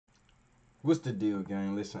What's the deal,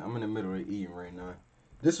 gang? Listen, I'm in the middle of eating right now.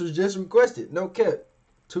 This was just requested, no cap.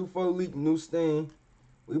 2-4 leak new stain.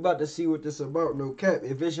 We about to see what this about, no cap.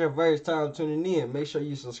 If it's your first time tuning in, make sure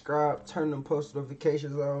you subscribe, turn them post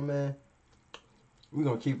notifications on, man. We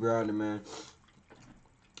gonna keep grinding, man.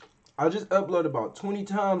 I just uploaded about 20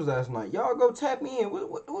 times last night. Y'all go tap me in.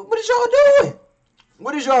 What is y'all doing?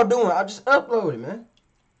 What is y'all doing? I just uploaded, man.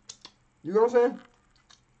 You know what I'm saying?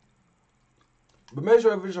 But make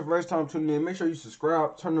sure if it's your first time tuning in, make sure you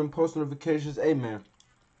subscribe, turn on post notifications. Hey, man.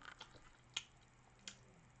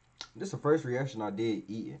 This is the first reaction I did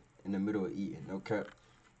eating, in the middle of eating, no cap.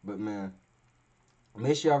 But, man,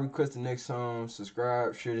 make sure y'all request the next song,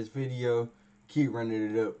 subscribe, share this video, keep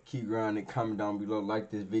running it up, keep grinding, comment down below, like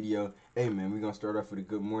this video. Hey, man, we're going to start off with a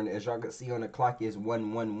good morning. As y'all can see on the clock, it's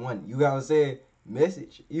 111. You got what I'm saying?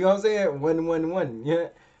 Message. You know what I'm saying? 111. Yeah.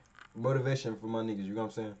 Motivation for my niggas. You know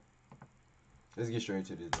what I'm saying? Let's get straight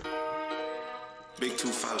into this. Big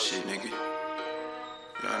 2-4 shit, nigga.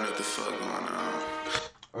 Y'all know what the fuck going on.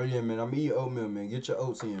 Oh yeah, man. I'm eating oatmeal, man. Get your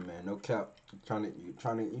oats in, man. No cap. I'm trying to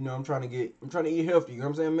eat healthy. You know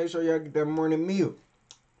what I'm saying? Make sure y'all get that morning meal.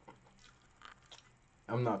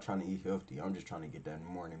 I'm not trying to eat healthy. I'm just trying to get that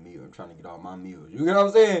morning meal. I'm trying to get all my meals. You know what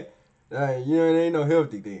I'm saying? You know, it ain't no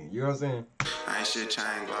healthy thing. You know what I'm saying? I ain't shit, chain,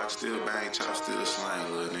 Glock, still bang, chop, still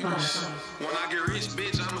slang, little niggas. When I get rich,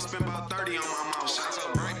 bitch, I'ma spend about 30 on my mouth. Shots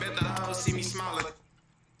so bright, bet the hoes see me smiling.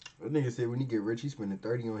 That nigga said when he get rich, he spending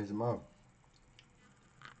 30 on his mouth.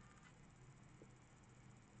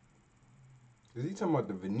 Is he talking about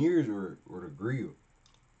the veneers or the grill?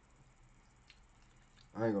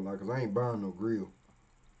 I ain't gonna lie, cause I ain't buying no grill.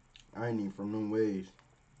 I ain't even from them ways.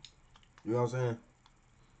 You know what I'm saying?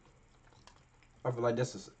 I feel like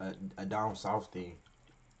that's a down south thing.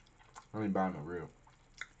 I ain't buying no real.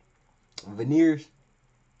 Veneers,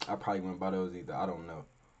 I probably wouldn't buy those either. I don't know.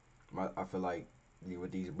 I feel like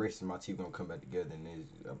with these braces, my teeth gonna come back together, and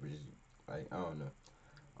I'm just like, I don't know.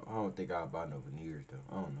 I don't think I'll buy no veneers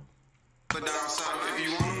though. I don't know. But down south, if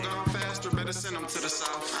you want them gone faster, better send them to the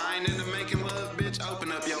south. I ain't into making love, bitch.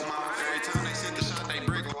 Open up your mouth. Every time they sent the shot, they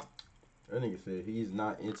brick. That nigga said he's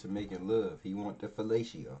not into making love. He want the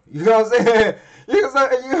fellatio. You know what I'm saying? You know what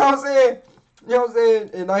I'm saying? You know what I'm saying?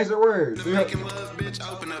 In nicer words. Making love, bitch.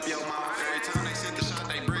 Open up your mouth. Every time they sent the shot,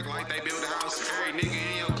 they brick like they build a house. Every nigga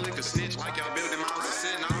in your clique a snitch like y'all building houses.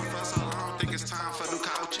 Sitting on for so long, think it's time for new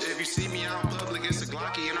couch. If you see me out in public, it's a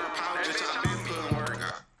Glocky in our pouch. Bitch, I been putting work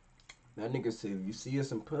out. That nigga said if you see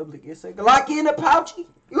us in public, it's a Glocky in the pouchy.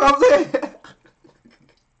 You know what I'm saying?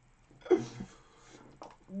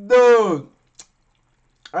 Dude,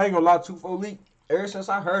 I ain't gonna lie, 2-4 leak. Ever since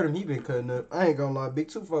I heard him, he been cutting up. I ain't gonna lie, big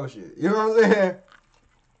 2-4 shit. You know what I'm saying?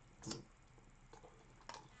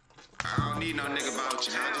 I don't need no nigga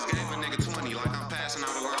voucher. I just gave a nigga 20 like I'm passing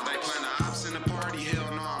out alone. They plan the ops in the party.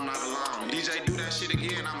 Hell no, I'm not alone. DJ do that shit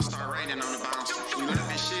again, I'ma start raining on the bounce. We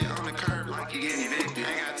left shit on the curb like you getting evicted.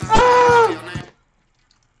 Ain't got time.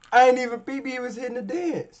 I ain't even PB was hitting the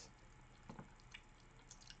dance.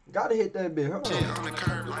 Gotta hit that bit. Hold on. On the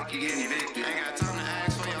curb like you getting evicted. Ain't got time to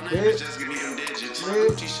ask for your name. Just give me them digits.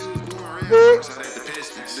 Gucci shoes blowing red. First I at the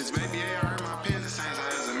Pistons. This baby AR in my pants. The same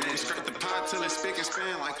size as a man. Scrape the pot till it's spick and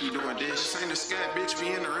span like you doing dish. This ain't a scat bitch. Be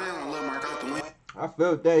in the round. Lil' Mark out the window. I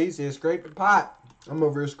felt that. He said scrape the pot. I'm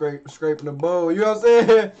over here scraping the bowl. You know what I'm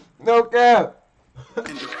saying? No cap. Yeah,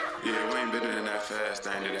 we ain't better than that fast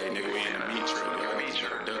thing today, nigga. We in the meat truck. Y'all meat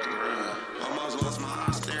truck. Duck and run. Almost lost my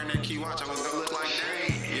eye staring at key watch. I was gonna look like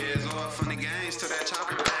Dane. Yeah, it's all funny games to that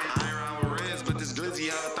chopper thing. I ain't around with Reds, but this glizzy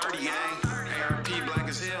out 30 gang. ARP black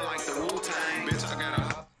as hell like the Wu-Tang. Bitch, I got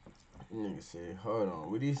a Nigga said, hold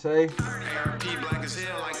on. What'd he say? ARP black as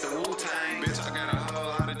hell like the Wu-Tang. Bitch, I got a whole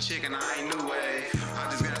lot of chicken. I ain't new wave. I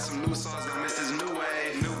just got some new sauce. Don't miss this new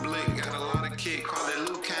wave. New blick, got a lot of kick. Call it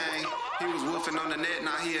Luke Kane. He was woofing on the net.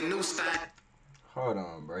 Now he a new stain. Hold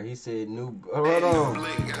on, bro. He said new. Hold on.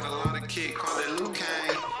 Blick got a lot of kick. Call it Luke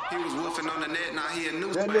Kane. He was woofing on the net. Now he a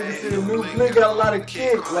new That nigga said new blick got a lot of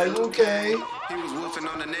kick. Like, okay. He was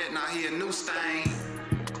woofing on the net. Now he a new stain.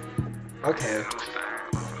 Okay.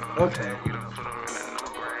 Okay.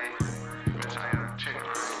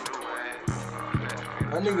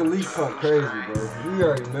 That nigga leak talk crazy, bro. You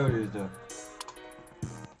already know this, though.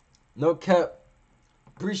 No cap.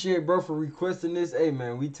 Appreciate bro for requesting this. Hey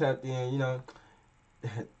man, we tapped in, you know.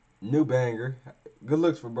 New banger. Good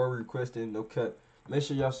looks for bro requesting. No cap. Make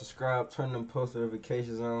sure y'all subscribe, turn them post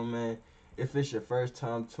notifications on, man. If it's your first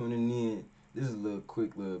time tuning in, this is a little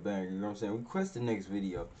quick little banger. You know what I'm saying? Request the next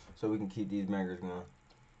video so we can keep these bangers going.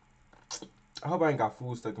 I hope I ain't got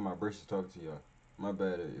food stuck in my braces talking to y'all. My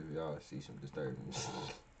bad if y'all see some disturbance.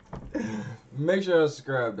 Make sure I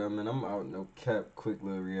subscribe though, man. I'm out. No cap. Quick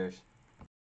little reaction.